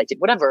website. I did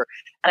whatever.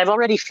 And I've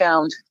already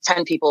found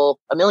 10 people,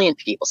 1 million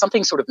people,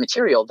 something sort of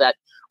material that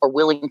are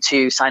willing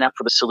to sign up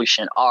for the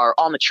solution, are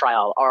on the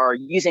trial, are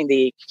using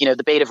the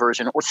beta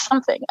version or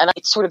something. And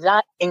it's sort of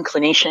that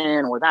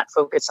inclination or that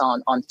focus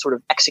on sort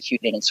of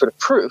executing and sort of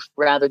proof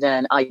rather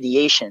than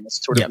ideation is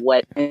sort of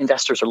what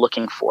investors are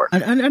looking for.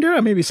 And there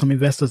are maybe some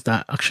investors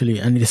that actually,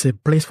 and there's a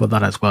place for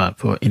that as well,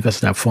 for investors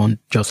that fund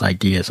just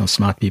ideas and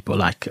smart people,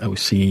 like I would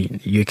see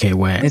in the UK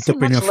where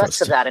entrepreneur much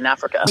less of that in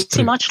Africa. We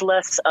see much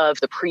less of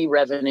the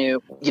pre-revenue,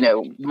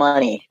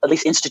 money, at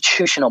least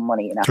institutional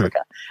money in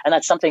Africa. And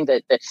that's something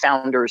that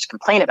founders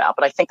complain about.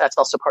 But I think that's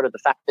also part of the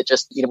fact that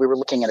just, we were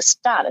looking at a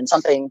stat and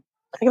something,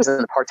 I think it was in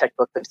the Partech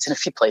book, but it's in a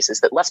few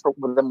places, that less than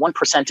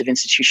 1% of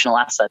institutional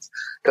assets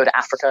go to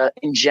Africa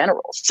in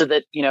general. So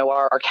that,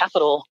 our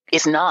capital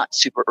is not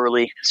super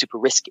early, super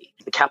risky.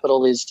 The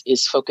capital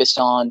is focused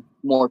on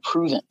more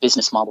proven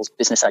business models,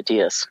 business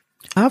ideas.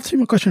 I have 3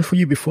 more questions for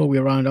you before we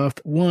round off.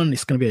 One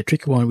is going to be a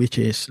tricky one, which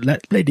is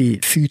let's play the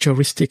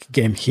futuristic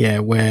game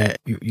here, where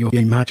you're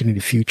imagining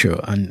the future,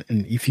 and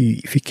if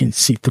you can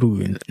see through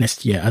in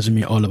next year,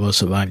 assuming all of us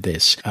survive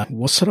this,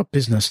 what sort of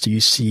business do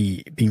you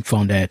see being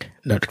founded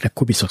that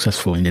could be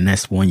successful in the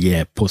next 1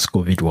 year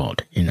post-COVID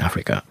world in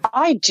Africa?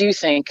 I do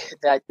think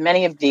that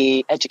many of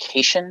the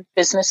education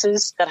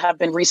businesses that have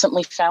been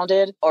recently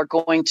founded are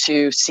going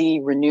to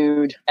see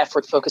renewed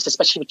effort focused,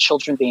 especially with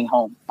children being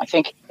home. I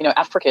think,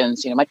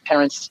 Africans, my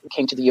parents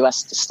came to the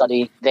U.S. to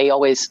study. They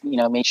always,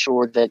 made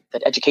sure that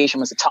education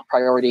was a top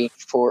priority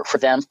for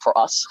them, for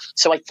us.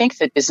 So I think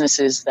that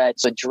businesses that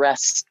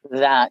address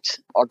that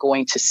are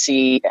going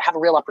to have a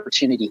real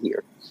opportunity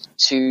here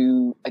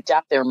to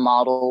adapt their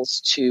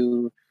models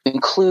to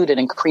include an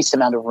increased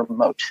amount of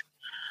remote.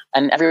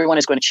 And everyone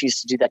is going to choose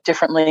to do that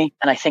differently.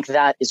 And I think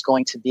that is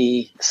going to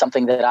be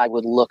something that I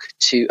would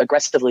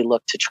aggressively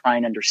look to try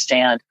and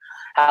understand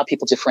how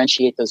people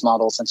differentiate those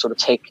models and sort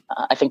of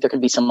I think there can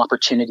be some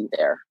opportunity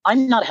there.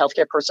 I'm not a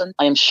healthcare person.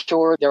 I am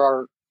sure there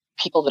are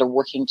people that are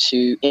working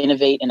to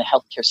innovate in the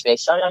healthcare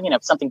space.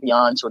 Something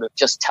beyond sort of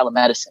just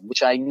telemedicine,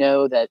 which I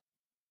know that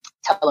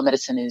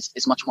telemedicine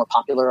is much more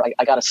popular.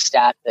 I got a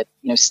stat that,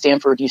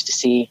 Stanford used to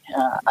see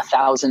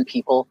 1,000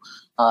 people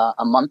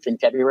a month in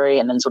February.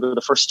 And then sort of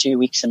the first 2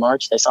 weeks in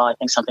March, they saw, I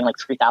think, something like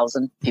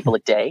 3,000 people a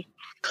day.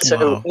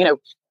 So, wow.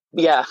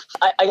 Yeah,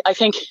 I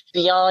think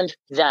beyond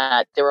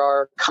that, there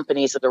are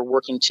companies that are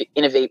working to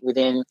innovate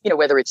within,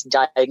 whether it's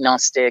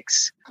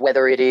diagnostics,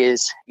 whether it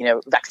is,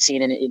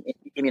 vaccine and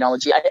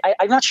immunology.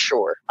 I'm not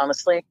sure,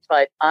 honestly,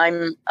 but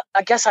I'm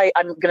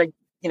going to,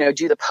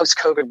 do the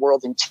post-COVID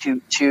world in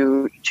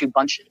two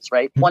bunches,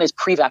 right? One is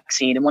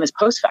pre-vaccine and one is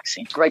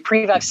post-vaccine, right?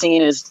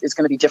 Pre-vaccine is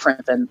going to be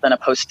different than a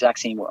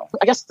post-vaccine world.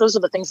 I guess those are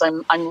the things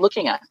I'm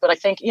looking at. But I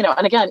think,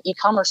 and again,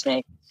 e-commerce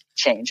may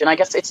change. And I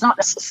guess it's not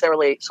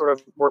necessarily sort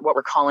of what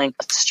we're calling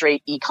a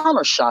straight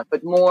e-commerce shop,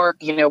 but more,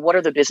 what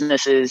are the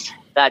businesses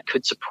that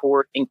could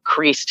support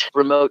increased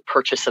remote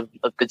purchase of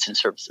goods and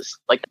services?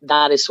 Like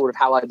that is sort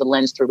of the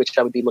lens through which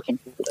I would be looking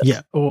for this.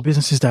 Yeah, or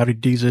businesses that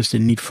reduces the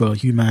need for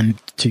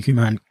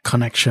human-to-human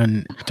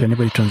connection to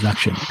enable the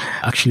transaction.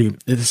 Actually,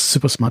 it's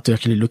super smart to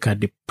actually look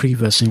at the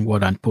pre-vaccine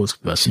world and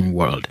post-vaccine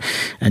world,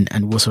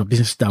 and what sort of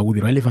businesses that will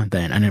be relevant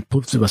then, and then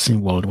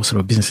post-vaccine world, what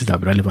sort of businesses that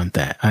will be relevant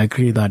there. I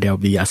agree that there will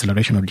be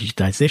acceleration of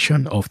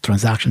digitization of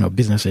transaction of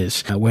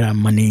businesses, whether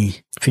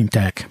money,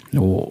 fintech,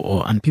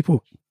 and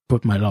people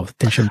put my lot of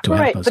attention to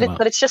help as well.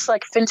 But it's just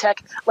like fintech.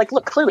 Like,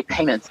 look, clearly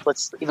payments.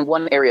 Even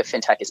one area of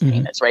fintech is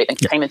payments, right? And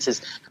payments has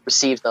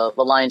received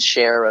the lion's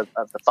share of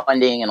the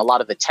funding and a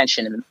lot of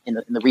attention in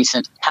the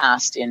recent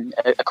past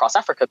across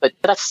Africa. But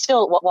that's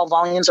still, while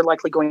volumes are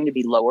likely going to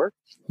be lower,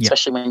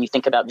 especially when you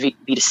think about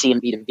B2C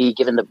and B2B,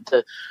 given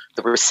the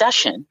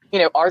recession,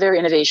 are there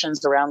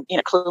innovations around,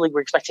 clearly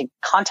we're expecting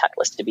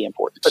contactless to be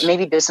important, but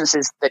maybe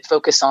businesses that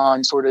focus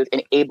on sort of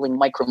enabling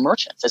micro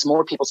merchants as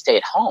more people stay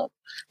at home,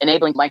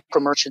 enabling micro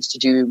merchants to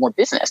do more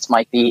business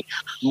might be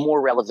more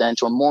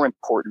relevant or more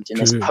important in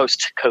this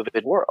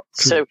post-COVID world.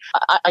 So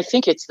I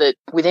think it's that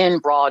within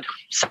broad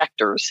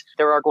sectors,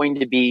 there are going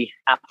to be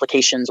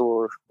applications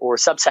or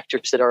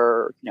subsectors that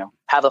are,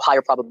 have a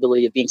higher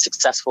probability of being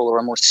successful or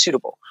are more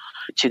suitable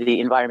to the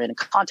environment and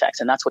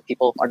context. And that's what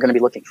people are going to be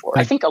looking for.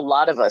 I think a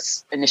lot of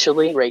us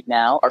initially right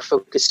now are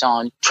focused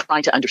on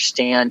trying to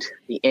understand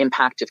the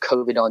impact of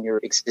COVID on your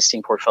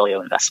existing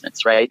portfolio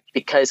investments, right?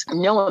 Because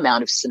no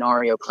amount of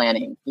scenario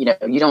planning, you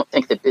don't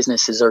think that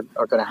businesses are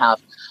going to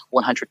have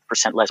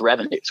 100% less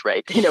revenues,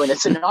 right? In a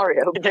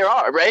scenario, there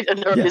are, right?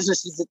 And there are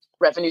businesses that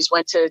revenues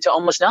went to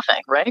almost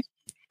nothing, right?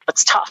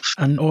 That's tough.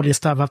 And all the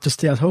staff have to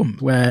stay at home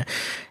where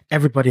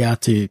everybody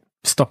had to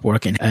stop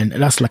working, and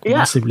that's like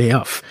massive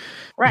layoff.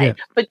 Right.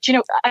 Yeah. But,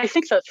 I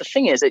think that the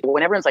thing is that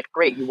when everyone's like,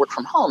 great, you work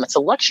from home, it's a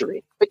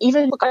luxury. But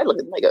even, look, I live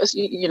in Lagos,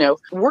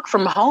 work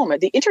from home,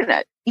 the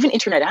internet, even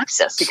internet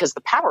access, because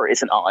the power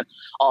isn't on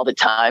all the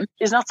time,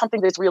 is not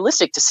something that's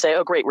realistic to say,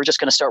 oh, great, we're just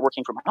going to start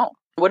working from home.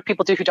 What do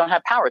people do who don't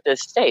have power at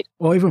this state?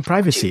 Or even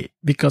privacy,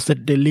 because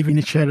they live in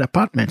a shared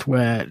apartment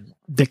where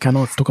they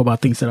cannot talk about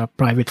things that are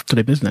private to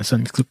the business,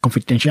 and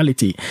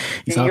confidentiality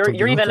is out of the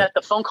You're even order. at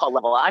the phone call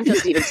level. I'm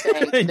just even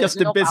saying just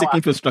the basic power.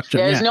 infrastructure.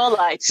 There's no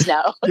lights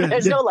now.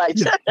 There's no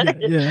lights.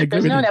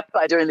 There's no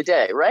NEPA during the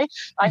day, right?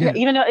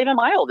 Even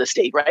my old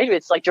estate, right?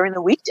 It's like during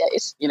the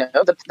weekdays,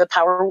 the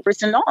power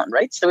isn't on,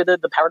 right? So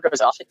the power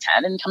goes off at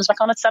 10 and comes back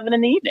on at 7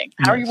 in the evening.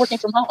 How are you working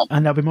from home?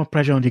 And there'll be more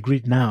pressure on the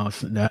grid now,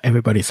 so that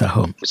everybody's at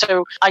home.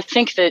 So I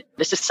think that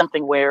this is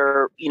something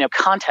where,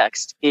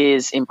 context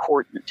is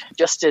important.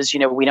 Just as,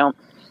 we don't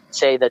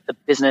say that the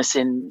business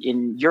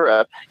in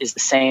Europe is the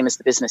same as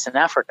the business in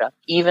Africa.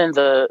 Even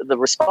the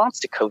response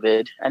to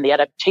COVID and the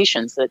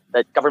adaptations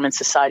that government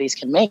societies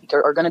can make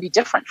are going to be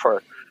different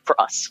for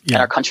us and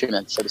our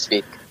countrymen, so to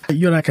speak.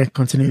 You and I can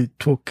continue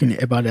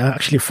talking about it. I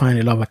actually find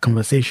a lot of our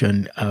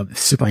conversation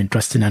super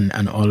interesting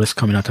and always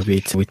coming out of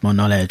it with more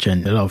knowledge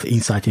and a lot of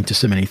insight into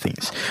so many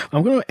things.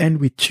 I'm going to end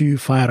with 2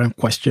 fire-round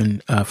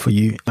questions for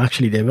you.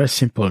 Actually, they're very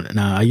simple.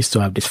 Now, I used to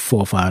have this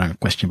 4 fire-round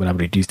question, but I've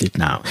reduced it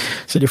now.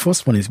 So the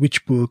first one is,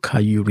 which book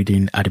are you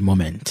reading at the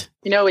moment?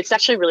 It's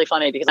actually really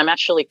funny because I'm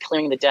actually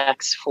clearing the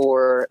decks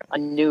for a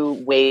new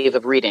wave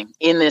of reading.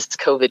 In this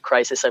COVID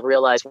crisis, I've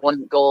realized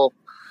one goal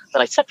that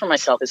I set for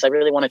myself is I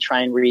really want to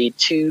try and read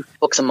 2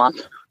 books a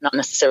month, not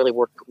necessarily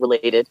work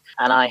related.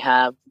 And I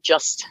have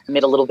just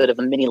made a little bit of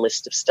a mini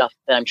list of stuff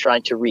that I'm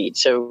trying to read.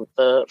 So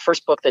the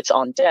first book that's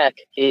on deck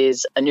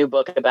is a new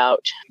book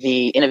about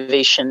the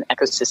innovation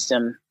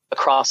ecosystem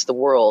across the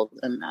world.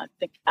 And I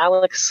think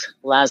Alex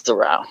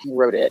Lazarow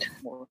wrote it.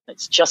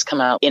 It's just come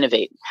out,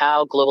 Innovate,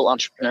 How Global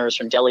Entrepreneurs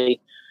from Delhi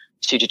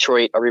to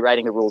Detroit are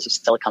rewriting the rules of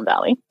Silicon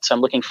Valley. So I'm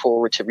looking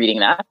forward to reading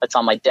that. That's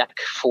on my deck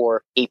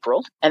for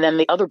April. And then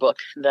the other book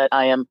that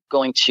I am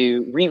going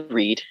to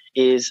reread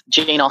is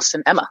Jane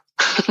Austen, Emma.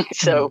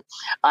 So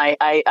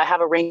I have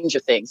a range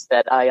of things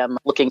that I am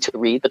looking to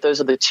read, but those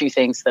are the 2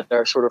 things that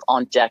are sort of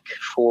on deck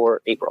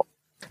for April.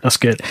 That's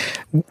good.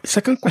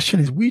 Second question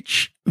is,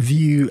 which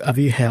view have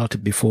you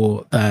held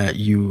before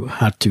you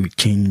had to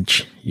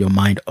change your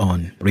mind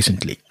on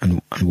recently,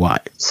 and why?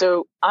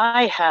 So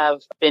I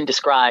have been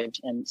described,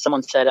 and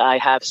someone said I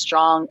have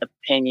strong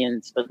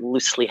opinions but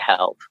loosely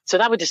held. So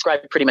that would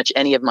describe pretty much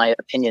any of my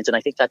opinions, and I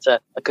think that's a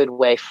good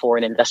way for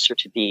an investor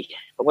to be.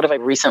 But what have I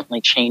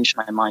recently changed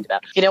my mind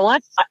about? You know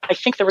what? I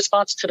think the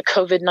response to the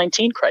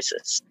COVID-19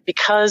 crisis,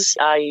 because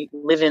I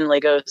live in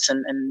Lagos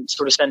and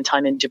sort of spend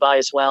time in Dubai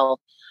as well,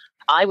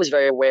 I was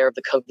very aware of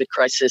the COVID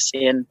crisis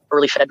in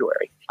early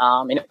February.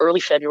 In early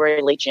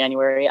February, late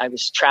January, I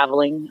was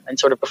traveling, and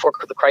sort of before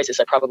the crisis,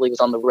 I probably was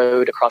on the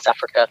road across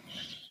Africa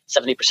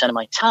 70% of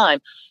my time.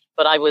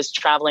 But I was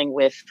traveling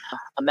with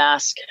a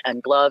mask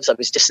and gloves. I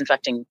was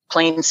disinfecting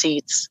plane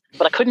seats,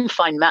 but I couldn't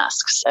find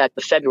masks at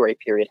the February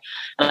period.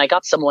 And I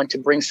got someone to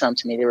bring some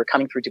to me. They were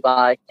coming through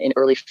Dubai in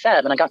early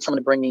Feb, and I got someone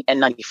to bring me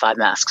N95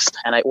 masks.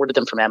 And I ordered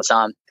them from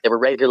Amazon. They were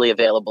regularly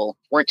available,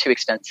 weren't too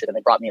expensive, and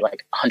they brought me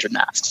like 100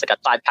 masks. I got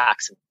 5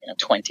 packs of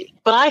 20.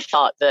 But I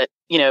thought that,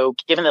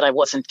 given that I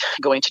wasn't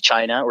going to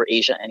China or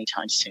Asia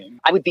anytime soon,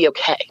 I would be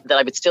okay, that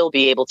I would still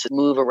be able to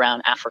move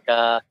around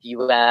Africa,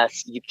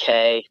 US,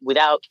 UK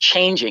without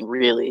changing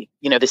really,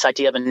 this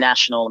idea of a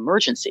national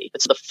emergency.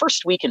 But so the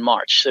first week in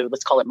March, so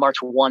let's call it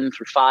March 1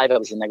 through 5, I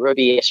was in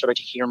Nairobi. I started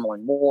to hear more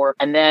and more.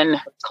 And then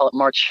let's call it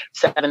March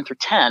 7 through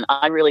 10,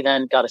 I really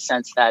then got a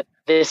sense that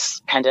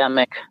this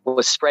pandemic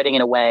was spreading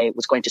in a way, it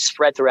was going to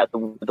spread throughout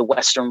the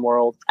Western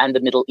world and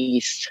the Middle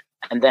East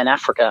and then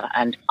Africa.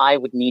 And I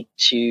would need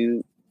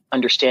to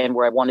understand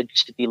where I wanted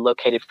to be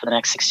located for the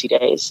next 60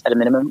 days at a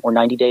minimum, or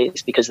 90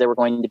 days, because there were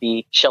going to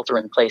be shelter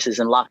in places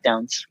and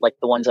lockdowns like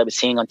the ones I was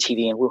seeing on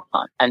TV in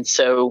Wuhan. And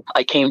so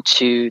I came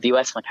to the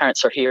US. My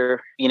parents are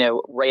here,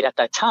 right at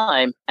that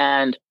time.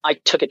 And I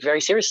took it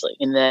very seriously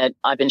in that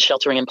I've been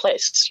sheltering in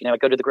place. I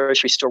go to the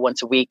grocery store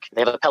once a week.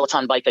 They have a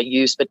Peloton bike I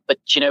use, but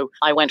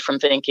I went from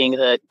thinking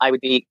that I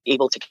would be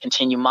able to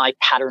continue my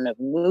pattern of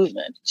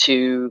movement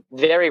to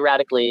very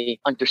radically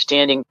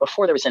understanding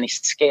before there was any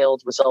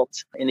scaled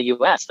results in the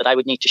US that I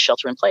would need to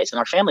shelter in place and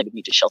our family would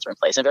need to shelter in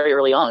place. And very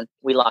early on,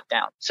 we locked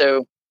down.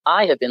 So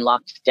I have been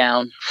locked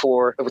down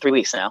for over 3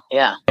 weeks now.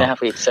 Yeah,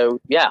 2.5 weeks. So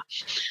yeah,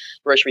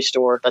 grocery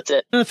store, that's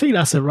it. I think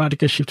that's a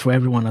radical shift for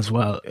everyone as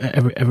well.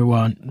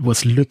 Everyone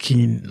was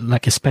looking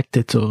like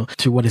expected to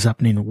what is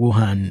happening in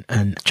Wuhan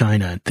and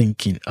China and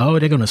thinking, oh,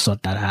 they're going to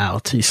sort that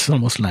out. It's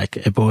almost like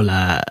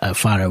Ebola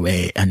far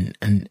away, and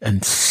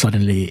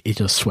suddenly it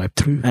just swept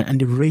through.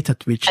 And the rate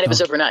at which... And it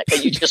was overnight.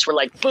 You just were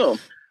like, boom.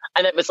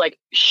 And it was like,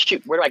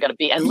 shoot, where do I got to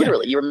be? And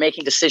literally, you were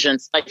making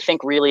decisions. I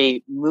think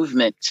really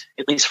movement,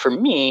 at least for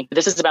me,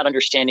 this is about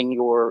understanding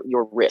your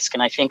risk.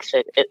 And I think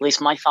that at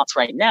least my thoughts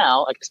right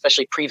now,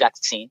 especially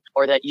pre-vaccine,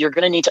 are that you're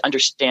going to need to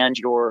understand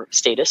your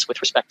status with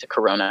respect to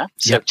corona,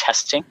 so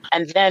testing.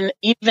 And then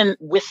even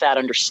with that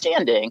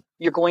understanding,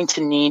 you're going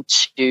to need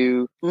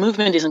to,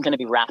 movement isn't going to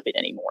be rapid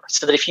anymore.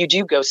 So that if you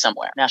do go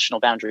somewhere, national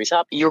boundaries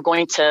up, you're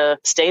going to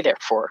stay there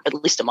for at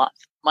least a month.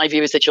 My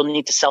view is that you'll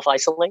need to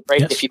self-isolate,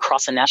 right? Yes. If you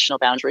cross a national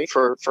boundary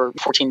for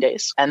 14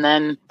 days, and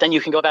then you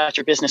can go about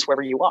your business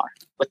wherever you are.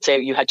 Let's say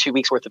you had 2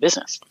 weeks worth of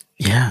business.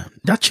 Yeah,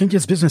 that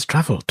changes business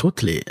travel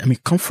totally. I mean,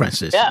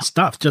 conferences and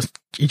stuff,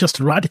 you just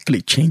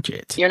radically change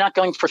it. You're not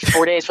going for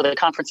 4 days for the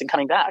conference and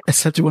coming back.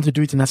 Except you want to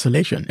do it in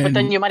isolation. But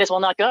then you might as well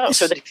not go.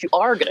 So that if you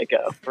are going to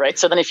go, right?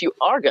 So then if you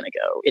are going to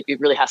go, it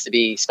really has to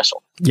be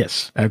special.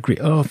 Yes, I agree.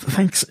 Oh,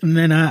 thanks,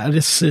 Nena.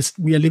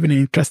 We are living in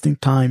an interesting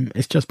time.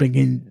 It's just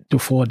beginning to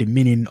fall the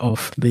meaning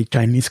of the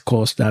Chinese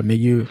course that may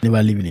you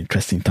never live in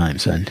interesting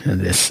times. And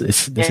this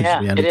is the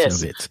reality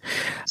of it.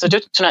 So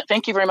Tunat,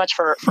 thank you very much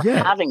for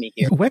having me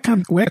here. Where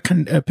can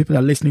people that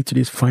are listening to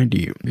this find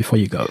you before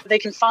you go? They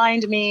can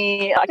find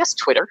me, I guess,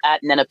 Twitter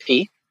at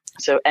NenaP.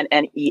 So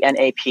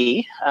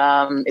NENAP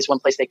is one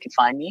place they can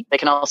find me. They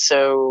can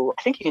also,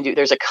 I think you can do,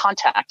 there's a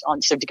contact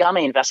on, so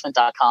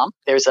degameinvestment.com.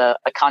 There's a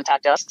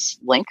contact us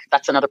link.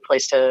 That's another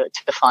place to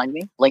find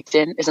me.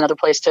 LinkedIn is another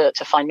place to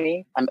find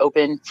me. I'm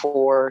open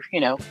for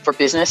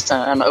business.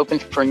 I'm open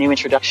for new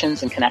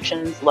introductions and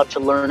connections. Love to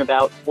learn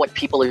about what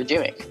people are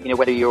doing.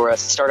 Whether you're a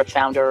startup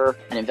founder,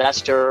 an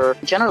investor,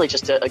 generally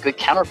just a good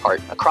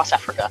counterpart across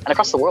Africa and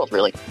across the world,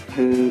 really,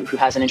 who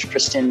has an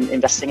interest in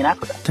investing in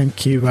Africa.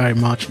 Thank you very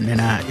much,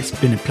 Nena. It's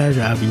been a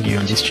pleasure having you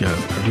on this show.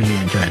 I really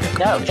enjoyed it.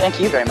 No, thank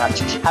you very much.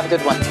 Have a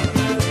good one.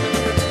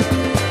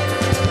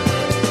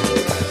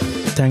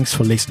 Thanks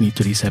for listening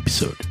to this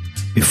episode.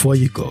 Before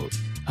you go,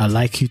 I'd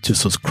like you to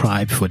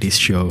subscribe for this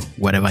show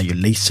wherever you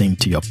listen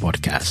to your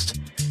podcast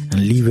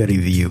and leave a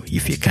review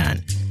if you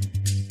can.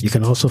 You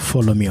can also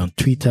follow me on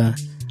Twitter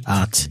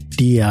at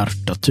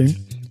dr.tun,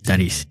 that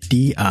is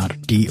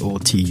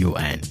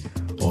DRDOTUN,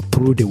 or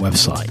through the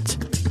website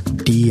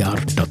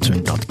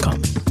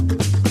dr.tun.com.